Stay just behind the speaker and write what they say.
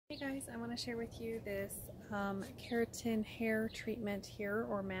Hey guys, I want to share with you this keratin hair treatment here,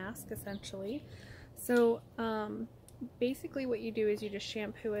 or mask essentially. So basically what you do is you just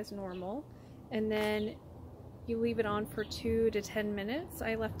shampoo as normal and then you leave it on for 2 to 10 minutes.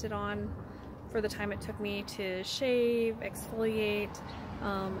 I left it on for the time it took me to shave, exfoliate,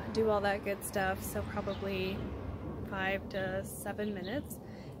 do all that good stuff, so probably 5 to 7 minutes.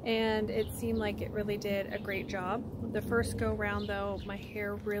 And it seemed like it really did a great job. The first go round though, my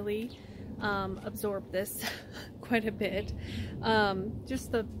hair really absorbed this quite a bit.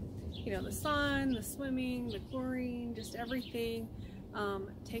 Just the sun, the swimming, the chlorine, just everything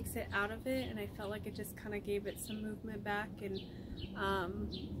takes it out of it, and I felt like it just kind of gave it some movement back and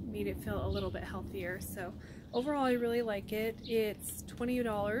made it feel a little bit healthier. So overall I really like it. It's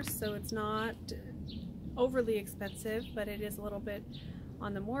 $20, so it's not overly expensive, but it is a little bit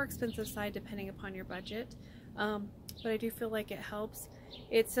on the more expensive side depending upon your budget, but I do feel like it helps.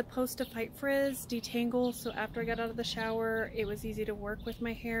 It's supposed to fight frizz, detangle, so after I got out of the shower it was easy to work with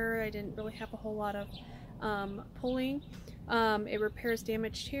my hair. I didn't really have a whole lot of pulling. It repairs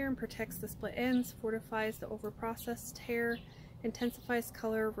damaged hair and protects the split ends, fortifies the overprocessed hair, intensifies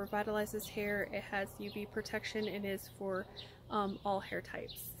color, revitalizes hair. It has UV protection and is for all hair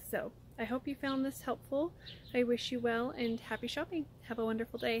types. So I hope you found this helpful. I wish you well and happy shopping. Have a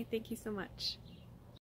wonderful day. Thank you so much.